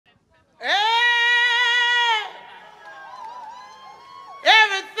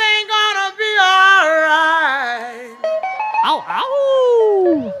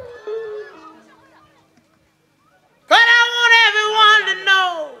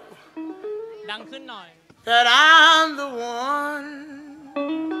that I'm the one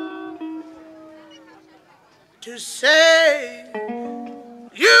to say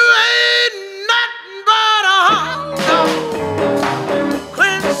you ain't nothing but a hound dog.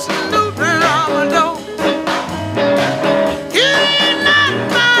 Quit snooping on my door. You ain't nothing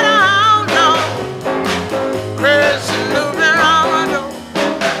but a hound dog. Quit snooping on my door.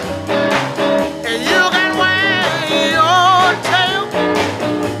 And you can wag your tail,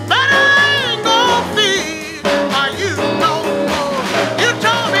 but I ain't gonna feed on you no more. You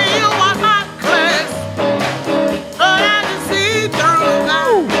told me you were high class, but I can see through that.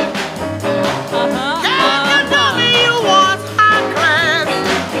 Yeah, you told me you was high class,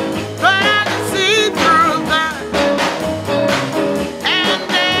 but I can see through that. And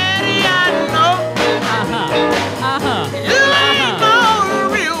Daddy, I know you ain't no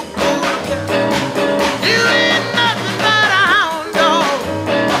real cool cat. You ain't nothing but a hound dog.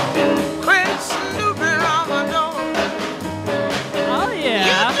 Quit snooping on my door. Oh You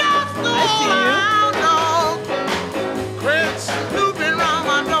yeah. just I a see you. hound dog. Quit snooping on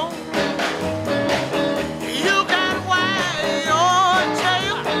my door. You can wag your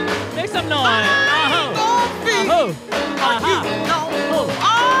tail, Make some but noise. I ain't gonna feed Oh. on you no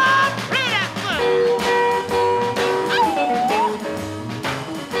more.